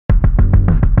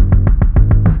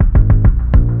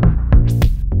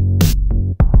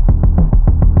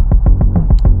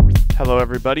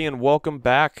everybody, and welcome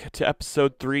back to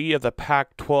episode 3 of the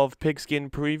Pac-12 Pigskin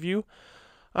preview.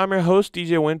 I'm your host,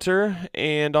 DJ Winter,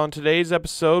 and on today's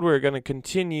episode, we're going to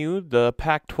continue the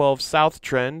Pac-12 South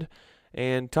trend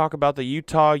and talk about the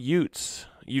Utah Utes.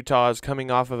 Utah is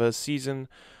coming off of a season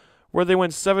where they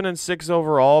went 7-6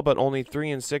 overall, but only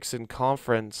 3-6 in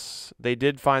conference. They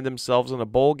did find themselves in a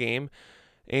bowl game,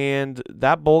 and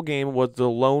that bowl game was the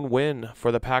lone win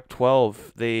for the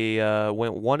Pac-12. They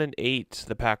went 1-8,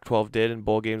 the Pac-12 did, in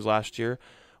bowl games last year,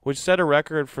 which set a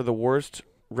record for the worst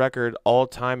record all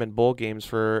time in bowl games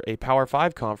for a Power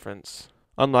 5 conference.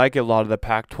 Unlike a lot of the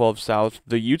Pac-12 South,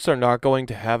 the Utes are not going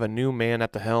to have a new man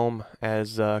at the helm,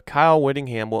 as Kyle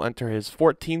Whittingham will enter his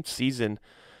 14th season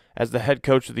as the head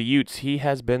coach of the Utes. He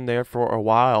has been there for a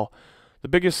while. The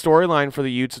biggest storyline for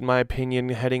the Utes, in my opinion,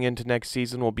 heading into next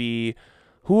season will be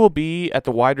who will be at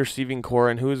the wide receiving core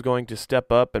and who is going to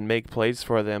step up and make plays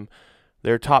for them.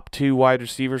 Their top two wide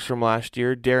receivers from last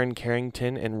year, Darren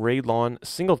Carrington and Raylon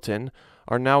Singleton,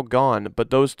 are now gone, but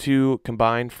those two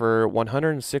combined for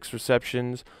 106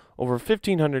 receptions, over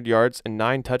 1,500 yards, and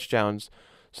 9 touchdowns.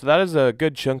 So that is a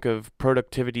good chunk of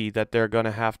productivity that they're going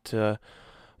to have to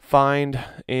find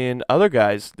in other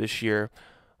guys this year.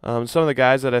 Some of the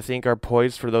guys that I think are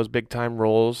poised for those big-time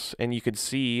roles, and you could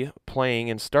see playing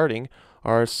and starting,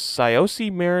 are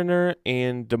Siaosi Mariner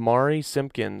and Damari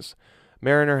Simpkins.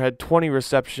 Mariner had 20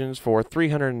 receptions for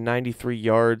 393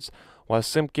 yards, while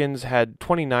Simpkins had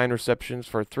 29 receptions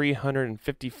for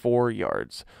 354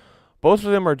 yards. Both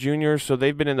of them are juniors, so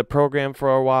they've been in the program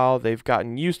for a while. They've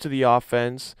gotten used to the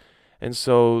offense, and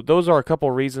so those are a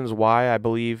couple reasons why I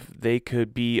believe they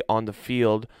could be on the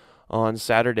field on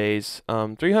Saturdays.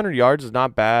 300 yards is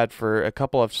not bad for a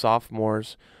couple of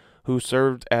sophomores who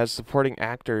served as supporting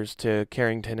actors to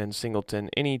Carrington and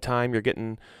Singleton. Anytime you're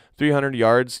getting 300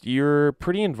 yards, you're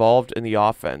pretty involved in the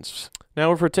offense.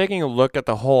 Now, if we're taking a look at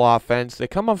the whole offense, they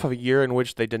come off of a year in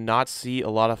which they did not see a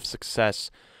lot of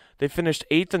success. They finished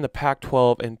 8th in the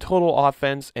Pac-12 in total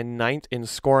offense and 9th in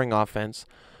scoring offense,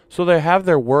 so they have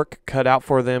their work cut out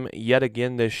for them yet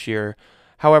again this year.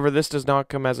 However, this does not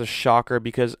come as a shocker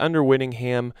because under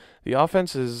Whittingham, the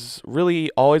offense has really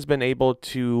always been able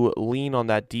to lean on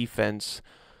that defense.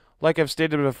 Like I've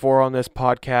stated before on this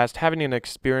podcast, having an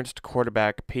experienced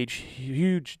quarterback pays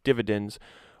huge dividends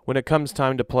when it comes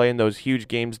time to play in those huge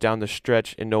games down the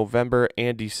stretch in November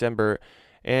and December.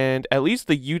 And at least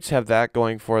the Utes have that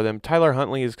going for them. Tyler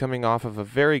Huntley is coming off of a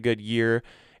very good year,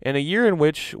 and a year in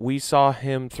which we saw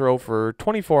him throw for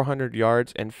 2,400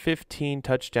 yards and 15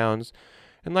 touchdowns.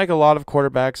 And like a lot of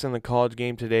quarterbacks in the college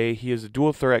game today, he is a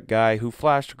dual threat guy who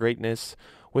flashed greatness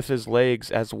with his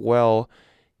legs as well.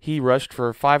 He rushed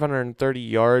for 530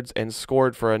 yards and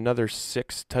scored for another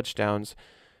 6 touchdowns.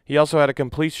 He also had a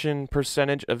completion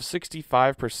percentage of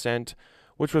 65%,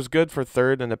 which was good for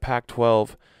third in the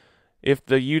Pac-12. If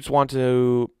the Utes want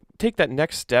to take that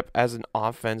next step as an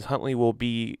offense, Huntley will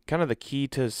be kind of the key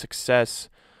to success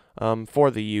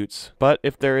for the Utes. But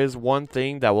if there is one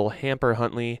thing that will hamper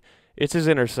Huntley, it's his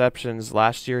interceptions.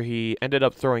 Last year, he ended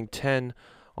up throwing 10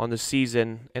 on the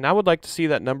season, and I would like to see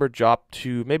that number drop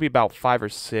to maybe about 5 or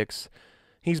 6.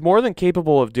 He's more than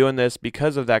capable of doing this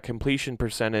because of that completion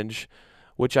percentage,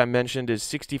 which I mentioned is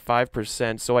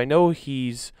 65%. So I know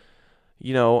he's,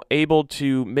 able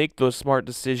to make those smart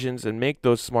decisions and make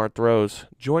those smart throws.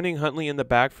 Joining Huntley in the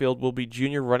backfield will be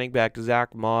junior running back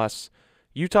Zach Moss.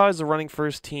 Utah is the running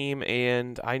first team,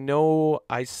 and I know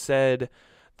I said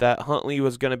that Huntley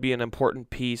was going to be an important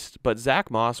piece, but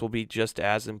Zach Moss will be just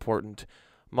as important.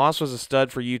 Moss was a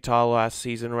stud for Utah last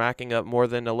season, racking up more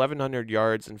than 1,100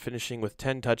 yards and finishing with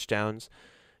 10 touchdowns.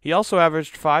 He also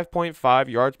averaged 5.5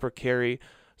 yards per carry,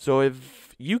 so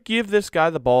if you give this guy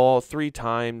the ball 3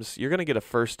 times, you're going to get a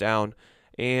first down.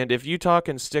 And if Utah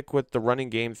can stick with the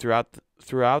running game throughout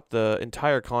the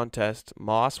entire contest,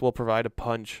 Moss will provide a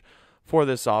punch for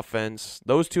this offense.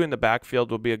 Those two in the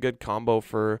backfield will be a good combo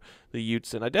for the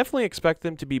Utes, and I definitely expect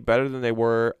them to be better than they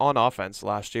were on offense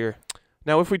last year.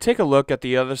 Now, if we take a look at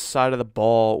the other side of the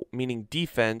ball, meaning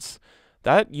defense,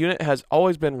 that unit has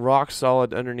always been rock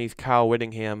solid underneath Kyle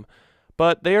Whittingham,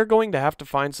 but they are going to have to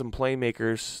find some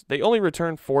playmakers. They only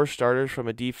returned 4 starters from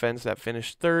a defense that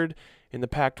finished 3rd in the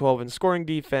Pac-12 in scoring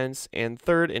defense and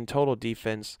 3rd in total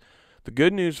defense. The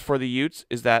good news for the Utes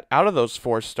is that out of those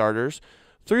 4 starters,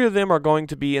 3 of them are going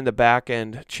to be in the back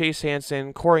end: Chase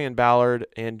Hansen, Corian Ballard,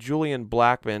 and Julian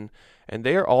Blackman, and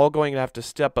they are all going to have to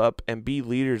step up and be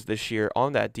leaders this year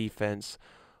on that defense.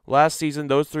 Last season,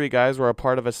 those 3 guys were a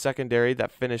part of a secondary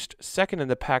that finished 2nd in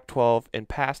the Pac-12 in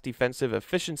pass defensive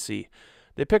efficiency.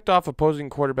 They picked off opposing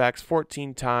quarterbacks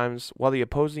 14 times, while the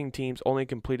opposing teams only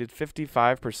completed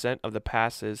 55% of the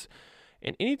passes.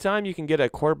 And anytime you can get a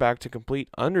quarterback to complete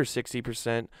under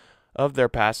 60% of their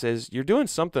passes, you're doing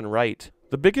something right.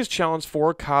 The biggest challenge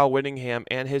for Kyle Whittingham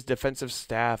and his defensive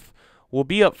staff will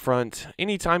be up front.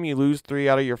 Anytime you lose 3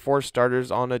 out of your 4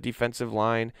 starters on a defensive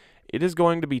line, it is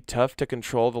going to be tough to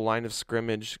control the line of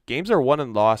scrimmage. Games are won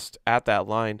and lost at that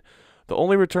line. The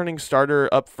only returning starter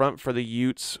up front for the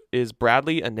Utes is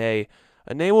Bradley Anae.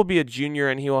 Anae will be a junior,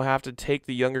 and he will have to take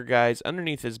the younger guys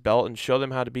underneath his belt and show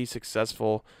them how to be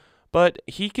successful. But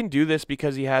he can do this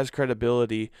because he has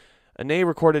credibility. Anae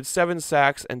recorded 7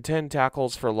 sacks and 10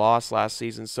 tackles for loss last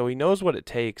season, so he knows what it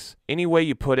takes. Any way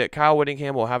you put it, Kyle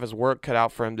Whittingham will have his work cut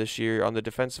out for him this year on the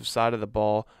defensive side of the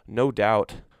ball, no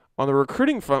doubt. On the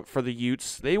recruiting front for the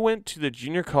Utes, they went to the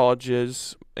junior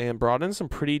colleges and brought in some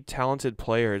pretty talented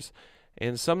players,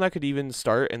 and some that could even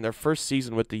start in their first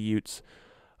season with the Utes.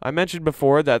 I mentioned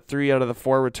before that 3 out of the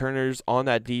 4 returners on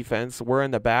that defense were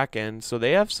in the back end, so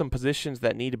they have some positions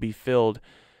that need to be filled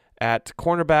at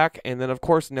cornerback, and then of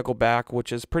course nickelback, which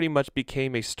has pretty much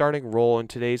became a starting role in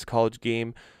today's college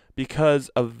game because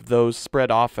of those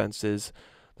spread offenses.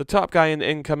 The top guy in the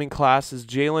incoming class is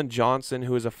Jalen Johnson,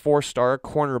 who is a 4-star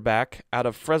cornerback out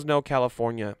of Fresno,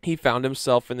 California. He found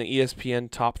himself in the ESPN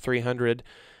Top 300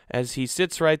 as he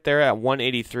sits right there at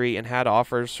 183 and had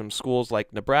offers from schools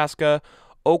like Nebraska,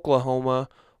 Oklahoma,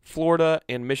 Florida,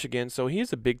 and Michigan, so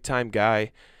he's a big-time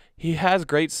guy. He has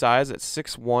great size at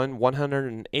 6'1",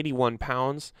 181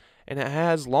 pounds, and it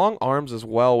has long arms as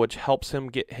well, which helps him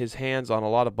get his hands on a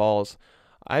lot of balls.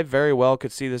 I very well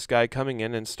could see this guy coming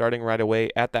in and starting right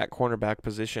away at that cornerback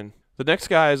position. The next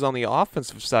guy is on the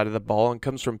offensive side of the ball and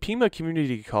comes from Pima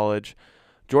Community College.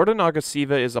 Jordan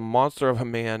Agasiva is a monster of a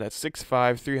man at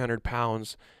 6'5", 300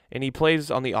 pounds, and he plays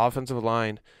on the offensive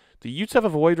line. The Utes have a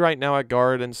void right now at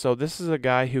guard, and so this is a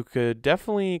guy who could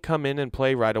definitely come in and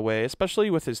play right away,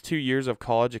 especially with his 2 years of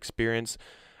college experience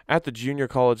at the junior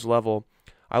college level.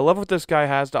 I love what this guy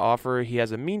has to offer. He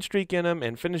has a mean streak in him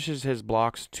and finishes his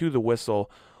blocks to the whistle.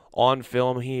 On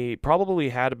film, he probably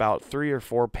had about 3 or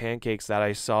 4 pancakes that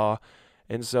I saw,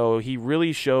 and so he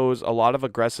really shows a lot of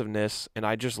aggressiveness, and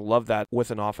I just love that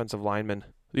with an offensive lineman.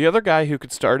 The other guy who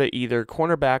could start at either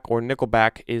cornerback or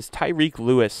nickelback is Tyreek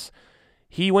Lewis.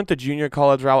 He went the junior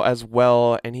college route as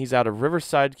well, and he's out of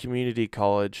Riverside Community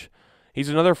College. He's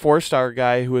another 4-star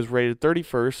guy who was rated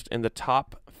 31st in the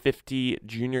top 50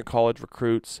 junior college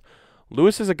recruits.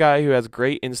 Lewis is a guy who has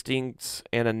great instincts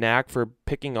and a knack for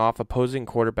picking off opposing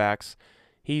quarterbacks.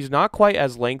 He's not quite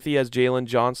as lengthy as Jalen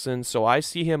Johnson, so I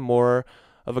see him more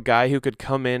of a guy who could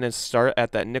come in and start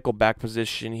at that nickelback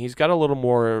position. He's got a little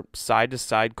more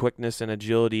side-to-side quickness and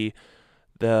agility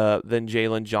than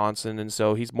Jalen Johnson, and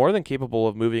so he's more than capable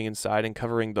of moving inside and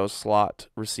covering those slot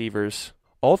receivers.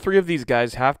 All 3 of these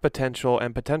guys have potential,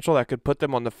 and potential that could put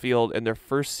them on the field in their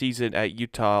first season at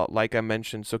Utah, like I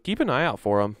mentioned, so keep an eye out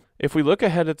for them. If we look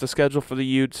ahead at the schedule for the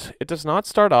Utes, it does not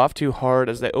start off too hard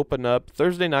as they open up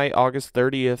Thursday night, August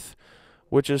 30th,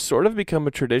 which has sort of become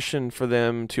a tradition for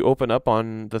them to open up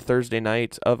on the Thursday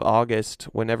night of August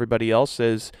when everybody else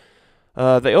is.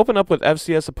 They open up with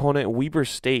FCS opponent Weber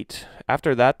State.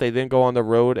 After that, they then go on the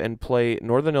road and play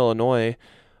Northern Illinois.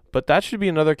 But that should be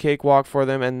another cakewalk for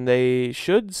them, and they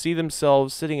should see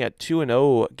themselves sitting at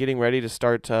 2-0, getting ready to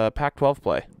start Pac-12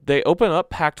 play. They open up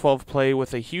Pac-12 play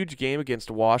with a huge game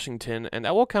against Washington, and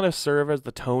that will kind of serve as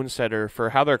the tone setter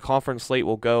for how their conference slate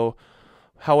will go.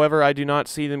 However, I do not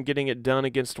see them getting it done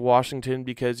against Washington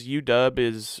because UW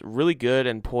is really good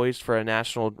and poised for a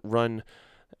national run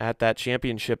at that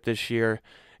championship this year.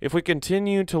 If we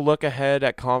continue to look ahead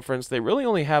at conference, they really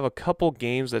only have a couple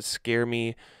games that scare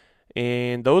me,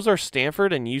 and those are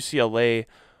Stanford and UCLA,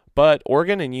 but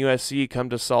Oregon and USC come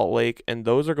to Salt Lake, and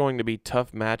those are going to be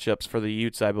tough matchups for the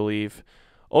Utes, I believe.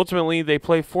 Ultimately, they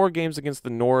play 4 games against the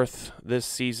North this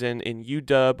season in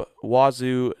UW,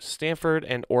 Wazoo, Stanford,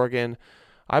 and Oregon.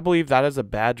 I believe that is a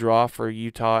bad draw for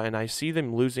Utah, and I see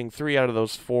them losing 3 out of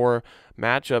those 4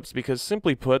 matchups because,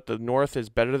 simply put, the North is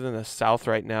better than the South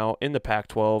right now in the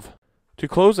Pac-12. To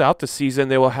close out the season,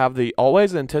 they will have the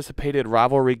always anticipated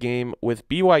rivalry game with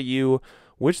BYU,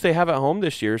 which they have at home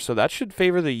this year, so that should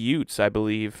favor the Utes, I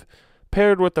believe,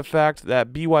 paired with the fact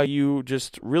that BYU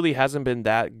just really hasn't been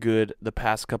that good the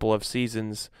past couple of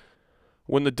seasons.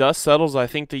 When the dust settles, I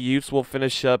think the Utes will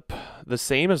finish up the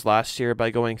same as last year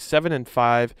by going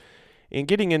 7-5 and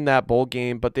getting in that bowl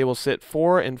game, but they will sit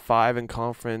 4-5 in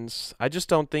conference. I just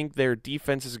don't think their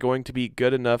defense is going to be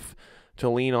good enough to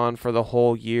lean on for the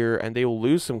whole year, and they will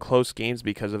lose some close games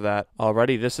because of that.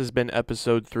 Alrighty, this has been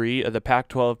episode 3 of the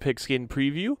Pac-12 Pigskin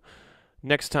Preview.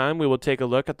 Next time, we will take a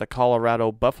look at the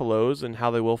Colorado Buffaloes and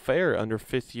how they will fare under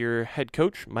 5th-year head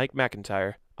coach Mike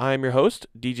McIntyre. I'm your host,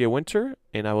 DJ Winter,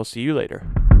 and I will see you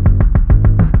later.